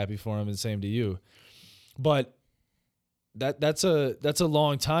I was happy for him, and same to you. But that's a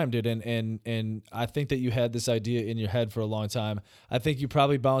long time, dude, and I think that you had this idea in your head for a long time. I think you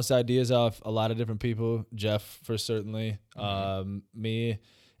probably bounced ideas off a lot of different people, Jeff for certainly, me,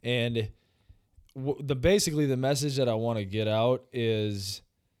 and basically the message that I want to get out is,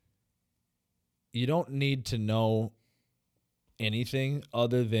 you don't need to know anything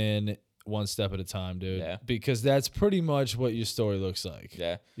other than one step at a time, dude. Yeah. Because that's pretty much what your story looks like.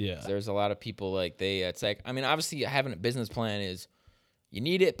 Yeah. Yeah. There's a lot of people like it's like, I mean, obviously having a business plan is, you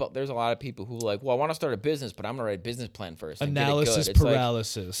need it, but there's a lot of people who like, well, I want to start a business, but I'm going to write a business plan first. Analysis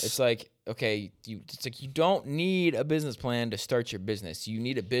paralysis. It's like, okay, it's like you don't need a business plan to start your business. You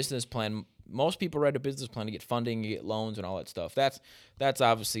need a business plan. Most people write a business plan to get funding, you get loans and all that stuff. That's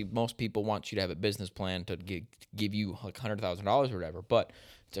obviously, most people want you to have a business plan to give you like $100,000 or whatever. But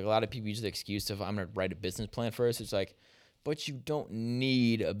it's like a lot of people use the excuse of, I'm going to write a business plan first. It's like, but you don't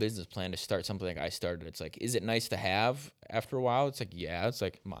need a business plan to start something like I started. It's like, is it nice to have after a while? It's like, yeah. It's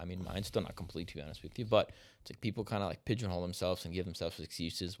like, I mean, mine's still not complete, to be honest with you. But it's like people kind of like pigeonhole themselves and give themselves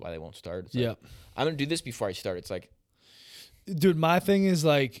excuses why they won't start. It's like, I'm going to do this before I start. It's like, dude, my thing is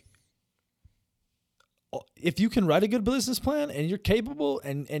like, if you can write a good business plan and you're capable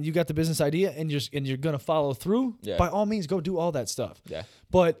and you got the business idea and you're gonna follow through, by all means go do all that stuff. Yeah.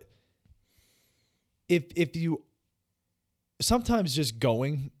 But if you sometimes just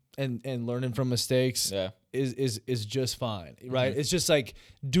going and learning from mistakes is just fine, right? It's just like,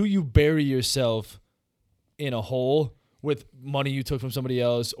 do you bury yourself in a hole with money you took from somebody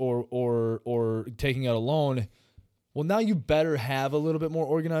else or taking out a loan? Well, now you better have a little bit more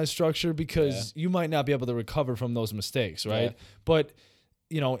organized structure because you might not be able to recover from those mistakes, right? Yeah. But,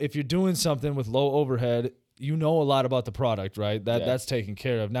 you know, if you're doing something with low overhead, you know a lot about the product, right? That's taken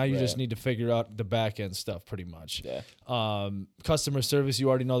care of. Now you just need to figure out the back end stuff pretty much. Yeah. Customer service, you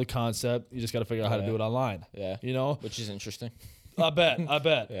already know the concept. You just got to figure out how to do it online. Yeah. You know? Which is interesting. I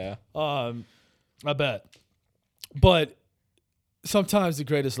bet. Yeah. I bet. But sometimes the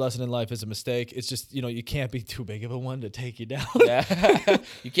greatest lesson in life is a mistake. It's just, you know, you can't be too big of a one to take you down. Yeah.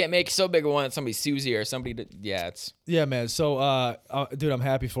 You can't make so big a one that somebody sues you or somebody it's. Yeah, man. So, dude, I'm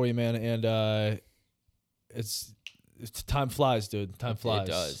happy for you, man. And it's time flies, dude. Time flies.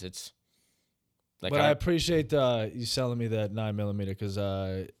 It does. It's like, but I appreciate you selling me that 9mm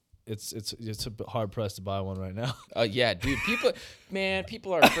because it's hard pressed to buy one right now. Yeah, dude. People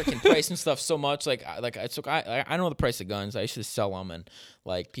are freaking pricing stuff so much. I know the price of guns. I used to sell them, and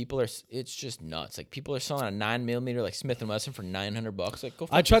like it's just nuts. Like people are selling a 9mm like Smith & Wesson for $900. Like go.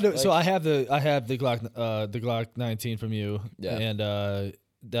 I tried to. So I have the Glock 19 from you, and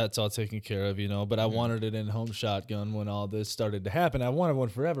that's all taken care of, you know. But I wanted it in home shotgun when all this started to happen. I wanted one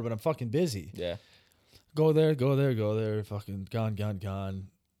forever, but I'm fucking busy. Yeah. Go there. Fucking gone.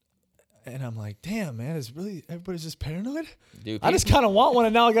 And I'm like, damn, man, everybody's just paranoid? Dude, I just kind of want one,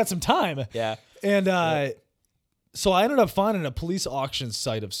 and now I got some time. Yeah. And so I ended up finding a police auction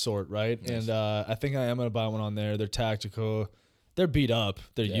site of sort, right? Nice. And I think I am going to buy one on there. They're tactical. They're beat up.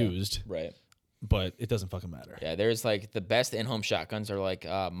 They're used. Right. But it doesn't fucking matter. Yeah, there's like the best in-home shotguns are like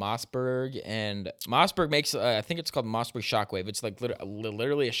Mossberg, and Mossberg makes I think it's called Mossberg Shockwave. It's like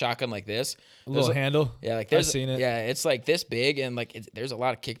literally a shotgun like this, a little handle. Yeah, like I've seen it. Yeah, it's like this big, and like there's a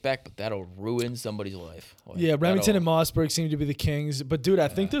lot of kickback, but that'll ruin somebody's life. Like, yeah, Remington and Mossberg seem to be the kings. But dude, I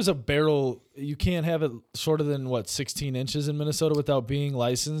think there's a barrel. You can't have it shorter than 16 inches in Minnesota without being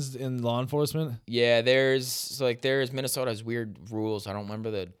licensed in law enforcement. Yeah, there's Minnesota has weird rules. I don't remember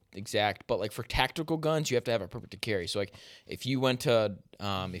the exact, but like for tactical guns, you have to have a permit to carry. So like if you went to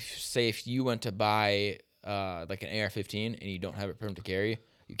if you went to buy like an AR-15 and you don't have a permit to carry,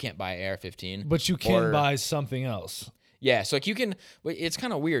 you can't buy an AR-15. But you can buy something else. Yeah, so like you can. It's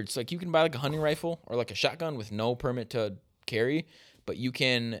kind of weird. So like you can buy like a hunting rifle or like a shotgun with no permit to carry, but you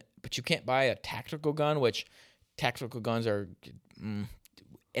can't buy a tactical gun, which tactical guns are.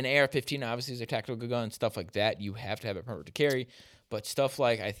 An AR-15 obviously is a tactical gun, stuff like that. You have to have a permit to carry, but stuff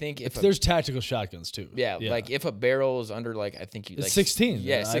like I think if there's tactical shotguns too. Yeah, like if a barrel is under like I think you it's like 16.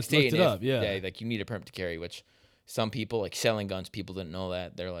 Yeah, 16. I looked it up. Yeah, like you need a permit to carry, which some people like selling guns, people didn't know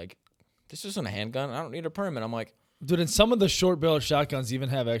that. They're like, this isn't a handgun. I don't need a permit. I'm like, dude, and some of the short barrel shotguns even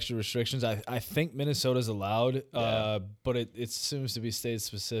have extra restrictions. I think Minnesota's allowed, but it seems to be state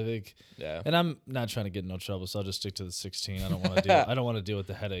specific. Yeah. And I'm not trying to get in no trouble, so I'll just stick to the 16. I don't want to deal. I don't want to deal with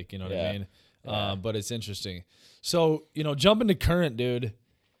the headache. You know what I mean? Yeah. But it's interesting. So jumping to current, dude.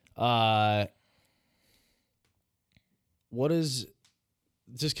 What is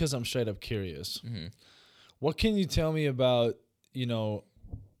just because I'm straight up curious? Mm-hmm. What can you tell me about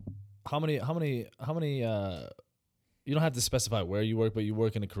how many you don't have to specify where you work, but you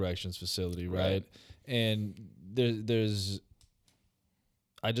work in a corrections facility, right? And there's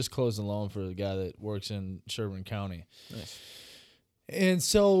I just closed a loan for a guy that works in Sherburne County. Nice. And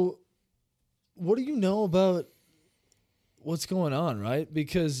so what do you know about what's going on, right?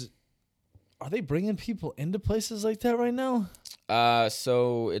 Because are they bringing people into places like that right now?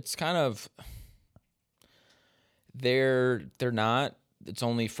 So it's kind of they're not. It's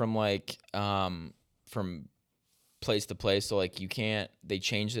only from like from place to place. So like they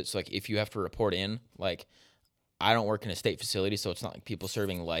changed it. So like if you have to report in, like I don't work in a state facility, so it's not like people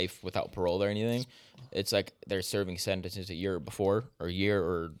serving life without parole or anything. It's like they're serving sentences a year before or a year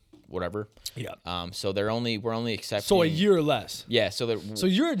or whatever. Yeah. So we're only accepting. So a year or less. Yeah. So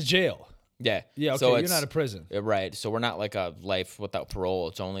you're in jail. Yeah. Yeah. Okay. So you're not in prison. Right. So we're not like a life without parole.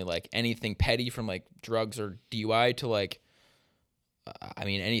 It's only like anything petty from like drugs or DUI to like.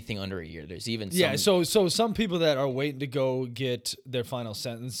 Anything under a year. There's even some... So some people that are waiting to go get their final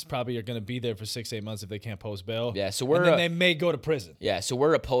sentence probably are going to be there for 6-8 months if they can't post bail. Yeah, so and then they may go to prison. Yeah, so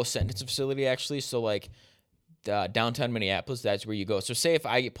we're a post-sentence facility actually. So like downtown Minneapolis, that's where you go. So say if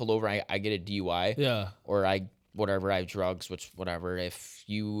I get pulled over, I get a DUI. Or I have drugs, whatever. If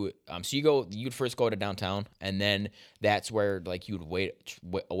you you'd first go to downtown, and then that's where like you'd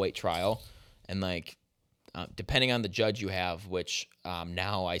await trial, and like. Depending on the judge you have, which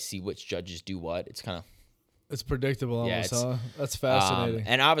now I see which judges do what. It's predictable almost, huh? That's fascinating.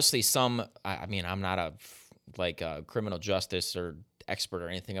 And obviously I'm not a criminal justice or expert or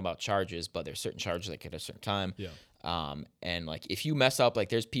anything about charges, but there's certain charges that get a certain time. Yeah. And like if you mess up, like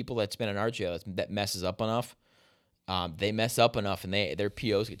there's people that's been in our jail that messes up enough. They mess up enough and their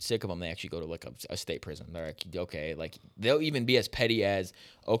POs get sick of them. They actually go to like a state prison. They're like, okay, like they'll even be as petty as,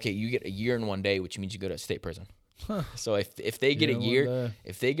 okay, you get a year in one day, which means you go to a state prison. Huh. So if they get a year,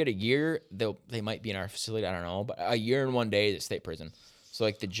 they might be in our facility. I don't know, but a year in one day is a state prison. So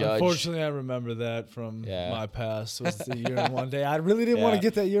like the judge. Unfortunately, I remember that from my past was the year in one day. I really didn't want to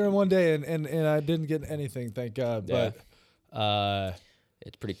get that year in one day, and I didn't get anything, thank God. Yeah. But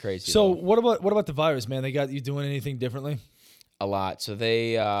it's pretty crazy. So what about the virus, man? They got you doing anything differently? A lot. So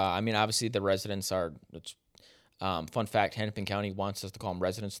they, obviously the residents are. Fun fact: Hennepin County wants us to call them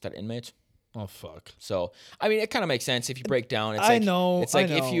residents instead of inmates. Oh fuck. So it kind of makes sense if you break down. It's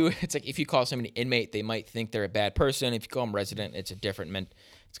if you call somebody inmate, they might think they're a bad person. If you call them resident, it's a different.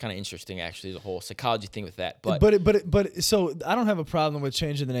 It's kind of interesting, actually, the whole psychology thing with that. But so I don't have a problem with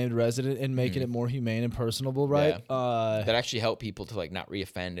changing the name to resident and making it more humane and personable, right? Yeah. That actually help people to like not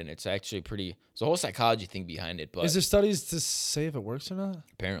reoffend, and it's actually pretty. There's a whole psychology thing behind it. But is there studies to say if it works or not?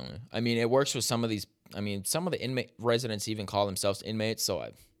 Apparently, it works with some of these. Some of the inmate residents even call themselves inmates.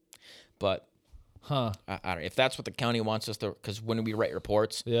 I don't know if that's what the county wants us to. Because when we write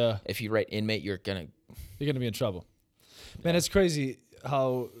reports, if you write inmate, you're gonna be in trouble. Man, it's crazy.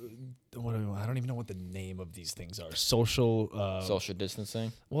 How I don't even know what the name of these things are. Social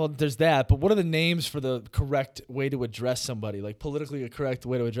distancing. Well, there's that, but what are the names for the correct way to address somebody? Like politically correct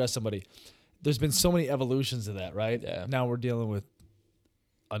way to address somebody. There's been so many evolutions of that, right? Yeah. Now we're dealing with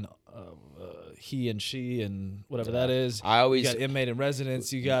an he and she and whatever that is. You got inmate and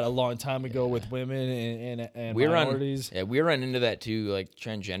residents. You got a long time ago with women and minorities. We run into that too, like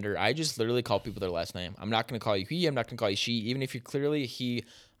transgender. I just literally call people their last name. I'm not going to call you he. I'm not going to call you she. Even if you're clearly he,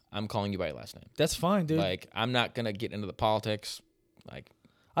 I'm calling you by your last name. That's fine, dude. Like I'm not going to get into the politics. Like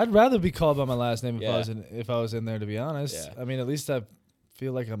I'd rather be called by my last name if I was in there, to be honest. Yeah. At least I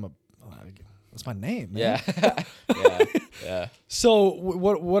feel like that's my name, man. Yeah. Yeah. So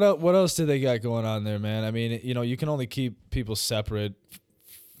what else do they got going on there, man? I mean, you can only keep people separate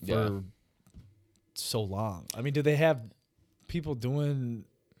for so long. I mean, do they have people doing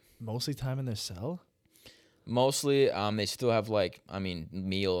mostly time in their cell? Mostly, they still have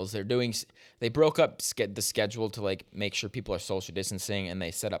meals. They broke up the schedule to make sure people are social distancing, and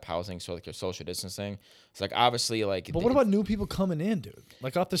they set up housing so they're social distancing. It's obviously But what about new people coming in, dude?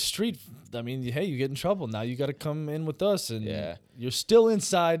 Like off the street. I mean, hey, you get in trouble now. You got to come in with us, and you're still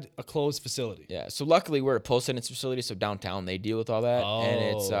inside a closed facility. Yeah. So luckily, we're a post-sentence facility, so downtown they deal with all that,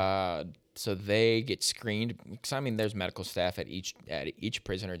 and it's so they get screened. Because there's medical staff at each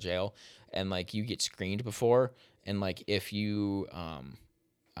prison or jail. And you get screened before, and if you,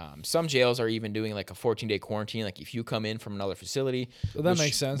 some jails are even doing a 14-day quarantine. If you come in from another facility, well, that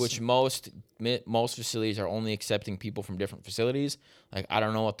makes sense. Which most facilities are only accepting people from different facilities. I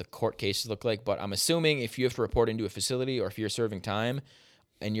don't know what the court cases look like, but I'm assuming if you have to report into a facility or if you're serving time,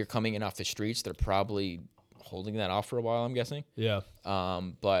 and you're coming in off the streets, they're probably holding that off for a while. I'm guessing. Yeah.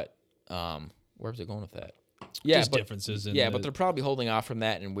 But where was it going with that? Just differences. But they're probably holding off from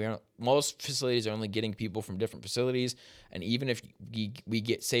that, and most facilities are only getting people from different facilities. And even if we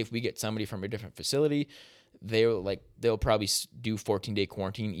get somebody from a different facility, they'll probably do 14-day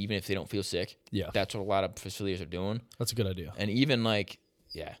quarantine even if they don't feel sick. Yeah, that's what a lot of facilities are doing. That's a good idea. And even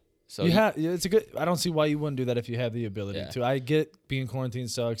so it's a good. I don't see why you wouldn't do that if you have the ability to. I get being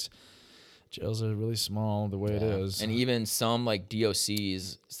quarantined sucks. Jails are really small the way it is. And even some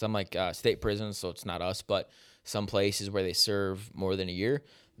DOCs, some state prisons, so it's not us, but some places where they serve more than a year,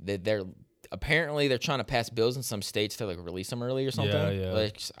 they're apparently trying to pass bills in some states to release them early or something. Yeah.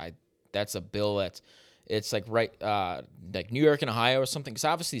 That's a bill it's right New York and Ohio or something. Because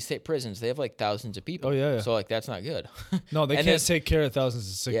obviously state prisons, they have thousands of people. Oh yeah. So that's not good. No, they can't take care of thousands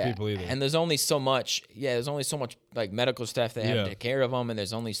of sick people either. And there's only so much. Yeah, there's only so much medical staff that have to take care of them, and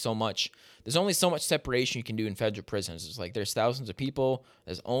there's only so much separation you can do in federal prisons. It's there's thousands of people.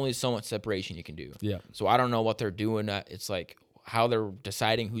 There's only so much separation you can do. Yeah. So I don't know what they're doing. It's how they're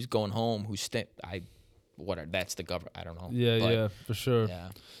deciding who's going home, who's that's the government. I don't know. Yeah, for sure. Yeah.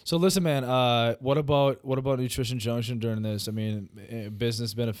 So listen, man. What about Nutrition Junction during this? I mean,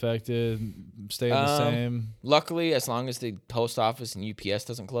 business been affected, staying the same. Luckily, as long as the post office and UPS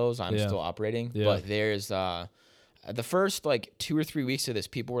doesn't close, I'm still operating. Yeah. But there's the first 2 or 3 weeks of this,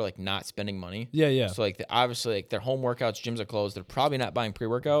 people were not spending money. Yeah. So obviously their home workouts, gyms are closed. They're probably not buying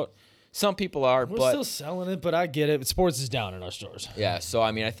pre-workout. Some people are. We're still selling it, but I get it. Sports is down in our stores. Yeah. So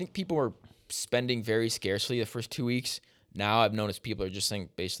I think people were spending very scarcely the first 2 weeks. Now I've noticed people are just saying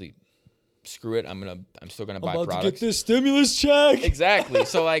basically, screw it. I'm still gonna buy products. To get this stimulus check. Exactly.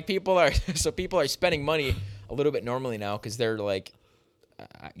 So people are spending money a little bit normally now because they're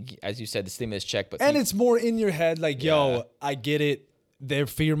as you said, the stimulus check. But it's more in your head yo, I get it. They're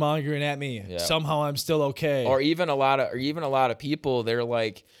fear mongering at me. Yeah. Somehow I'm still okay. Or even a lot of people, they're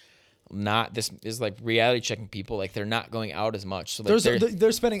not, this is reality checking people. They're not going out as much. So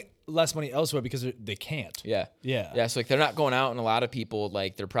they're spending less money elsewhere because they can't. Yeah. So they're not going out, and a lot of people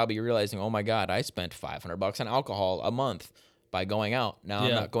they're probably realizing, oh my God, I spent $500 on alcohol a month by going out. Now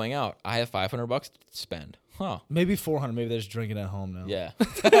I'm not going out. I have $500 to spend. Huh. Maybe 400. Maybe they're just drinking at home now. Yeah.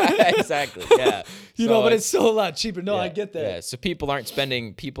 Exactly. Yeah. But it's still a lot cheaper. No, I get that. Yeah. So people aren't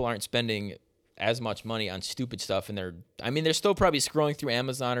spending as much money on stupid stuff, and they're still probably scrolling through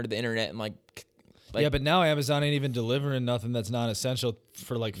Amazon or the internet and yeah, but now Amazon ain't even delivering nothing that's non-essential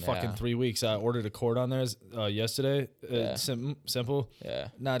for fucking 3 weeks. I ordered a cord on there yesterday. Simple. Yeah.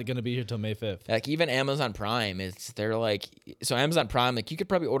 Not gonna be here till May 5th. Even Amazon Prime, so Amazon Prime, you could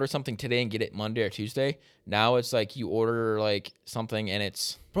probably order something today and get it Monday or Tuesday. Now it's you order something and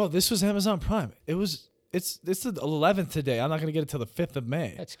it's. Bro, this was Amazon Prime. It's the 11th today. I'm not gonna get it till the 5th of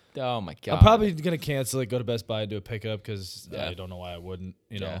May. Oh my God. I'm probably gonna cancel it, go to Best Buy and do a pickup because I don't know why I wouldn't.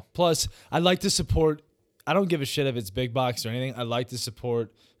 Plus, I like to support. I don't give a shit if it's big box or anything. I like to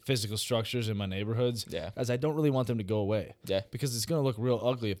support physical structures in my neighborhoods. Yeah. As I don't really want them to go away. Yeah. Because it's gonna look real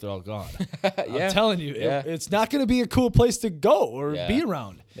ugly if they're all gone. Yeah. I'm telling you, it's not gonna be a cool place to go or be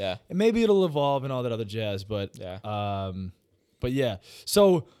around. Yeah. And maybe it'll evolve and all that other jazz, but but yeah.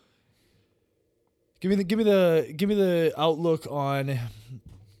 So. Give me the outlook on,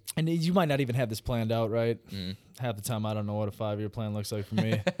 and you might not even have this planned out, right? Half the time I don't know what a 5-year plan looks like for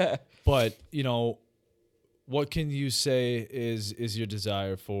me. But what can you say is your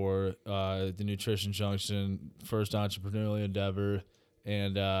desire for the Nutrition Junction first entrepreneurial endeavor,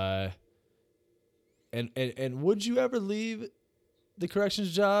 and would you ever leave the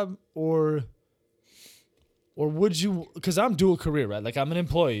corrections job or would you? Because I'm dual career, right? I'm an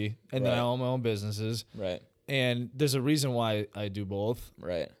employee and then I own my own businesses. Right. And there's a reason why I do both.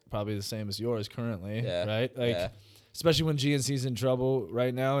 Right. Probably the same as yours currently. Yeah. Right. Like, especially when GNC's in trouble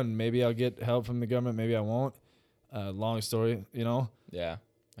right now, and maybe I'll get help from the government, maybe I won't. Long story, you know. Yeah,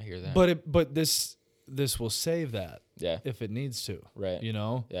 I hear that. But this will save that. Yeah. If it needs to. Right. You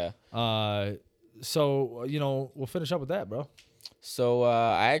know. Yeah. So you know, we'll finish up with that, bro. So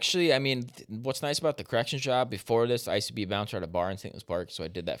what's nice about the corrections job, before this, I used to be a bouncer at a bar in St. Louis Park, so I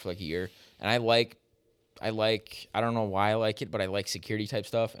did that for like a year. And I don't know why I like it, but I like security type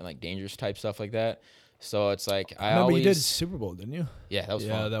stuff and like dangerous type stuff like that. So it's like I remember always... you did Super Bowl, didn't you? Yeah, that was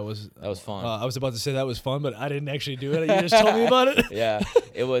fun. Yeah, that was fun. I was about to say that was fun, but I didn't actually do it. You just told me about it. Yeah,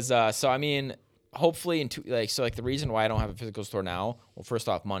 it was. So I mean, hopefully the reason why I don't have a physical store now, well, first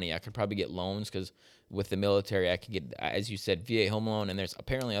off, money. I could probably get loans because with the military, I could get, as you said, VA home loan, and there's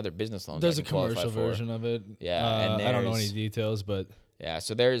apparently other business loans. There's a commercial version of it. Yeah, and I don't know any details, but yeah.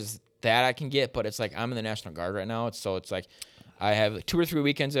 So there's that I can get, but it's like I'm in the National Guard right now. So it's like I have 2 or 3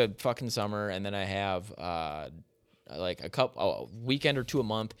 weekends of fucking summer, and then I have like a weekend or 2 a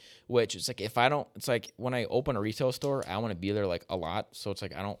month, which is like it's like when I open a retail store, I want to be there like a lot. So it's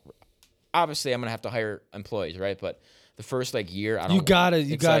like obviously I'm gonna have to hire employees, right? But the first like year, you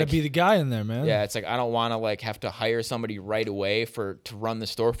gotta be the guy in there, man. Yeah, it's like I don't want to like have to hire somebody right away to run the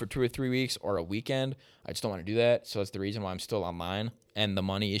store for 2 or 3 weeks or a weekend. I just don't want to do that. So that's the reason why I'm still online, and the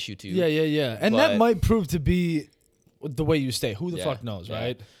money issue too. Yeah. And that might prove to be the way you stay. Who the fuck knows,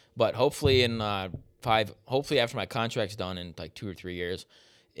 right? But hopefully hopefully after my contract's done in like 2 or 3 years,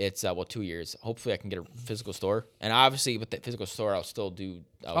 it's 2 years. Hopefully I can get a physical store, and obviously with the physical store, I'll still do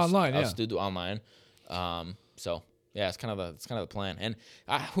online. I'll still do online. So yeah, it's kind of the plan. And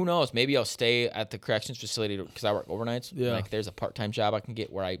who knows? Maybe I'll stay at the corrections facility because I work overnights. Yeah. Like there's a part-time job I can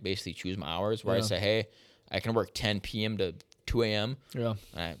get where I basically choose my hours. Where I say, hey, I can work 10 p.m. to 2 a.m. Yeah.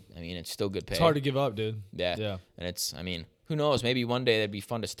 I mean, it's still good pay. It's hard to give up, dude. Yeah. Yeah. And who knows? Maybe one day that'd be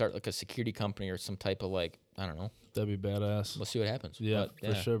fun to start like a security company or some type of like, I don't know. That'd be badass. We'll see what happens. Yeah,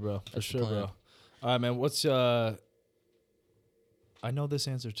 for sure, bro. For sure, bro. All right, man. I know this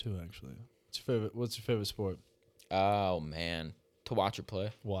answer too, actually. What's your favorite sport? Oh man, to watch or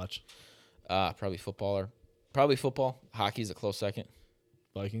play? Watch. Probably football. Hockey's a close second.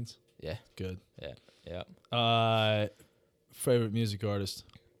 Vikings. Yeah. Good. Yeah. Favorite music artist?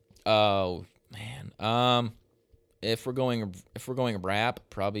 Oh man. If we're going rap,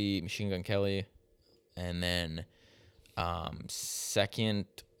 probably Machine Gun Kelly, and then second,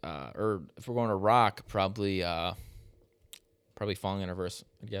 or if we're going to rock, probably Falling in Reverse,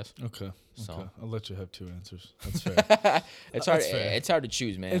 I guess. Okay. So okay. I'll let you have 2 answers. That's fair. It's hard. It's hard to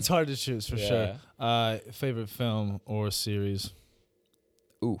choose, man. It's hard to choose for sure. Favorite film or series?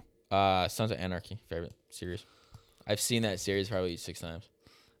 Ooh, Sons of Anarchy. Favorite series. I've seen that series probably 6 times.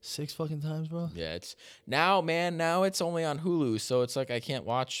 6 fucking times, bro? Yeah, it's now it's only on Hulu, so it's like I can't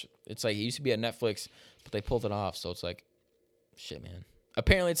watch. It's like it used to be on Netflix, but they pulled it off, so it's like, shit, man.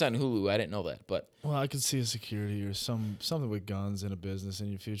 Apparently it's on Hulu. I didn't know that, but well, I could see a security or something with guns in a business in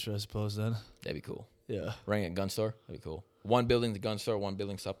your future, I suppose. Then that'd be cool. Yeah, running a gun store, that'd be cool. One building the gun store, one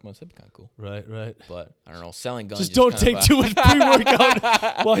building supplements. That'd be kind of cool. Right. But I don't know, selling guns. Just don't take too much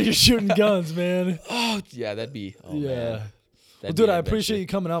pre-workout while you're shooting guns, man. Oh yeah, that'd be. Oh, yeah. Man. Well, dude, I appreciate you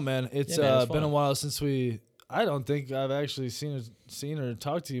coming out, man. It's been a while since I don't think I've actually seen or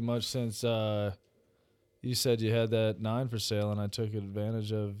talked to you much since you said you had that 9 for sale, and I took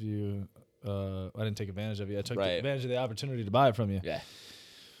advantage of you. I didn't take advantage of you. I took advantage of the opportunity to buy it from you. Yeah.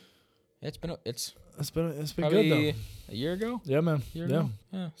 It's been good though. A year ago? Yeah, man. Yeah,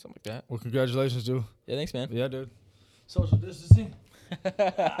 something like that. Well, congratulations, dude. Yeah, thanks, man. Yeah, dude. Social distancing.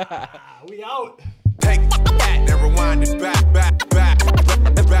 We out. Take that and rewind it back.